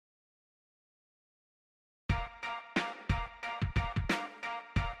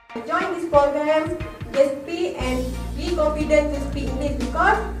join this program, JustSpeak, and be confident to speak English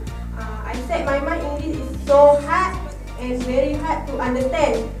because I said my mind English is so hard and very hard to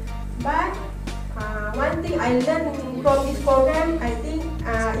understand. But one thing I learned from this program, I think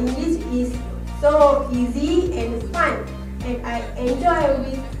English is so easy and fun, and I enjoy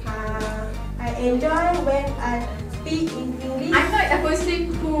when I speak in English. I'm not a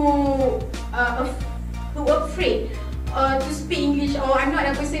person who afraid to speak English, or I'm not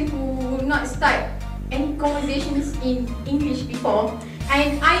a person who will not start any conversations in English before.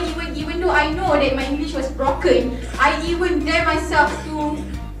 And I even though I know that my English was broken, I even dare myself to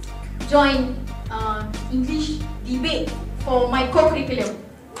join English debate for my co-curriculum.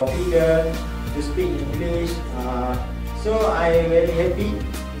 Confident to speak English, so I very happy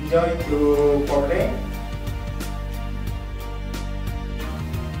enjoy to program.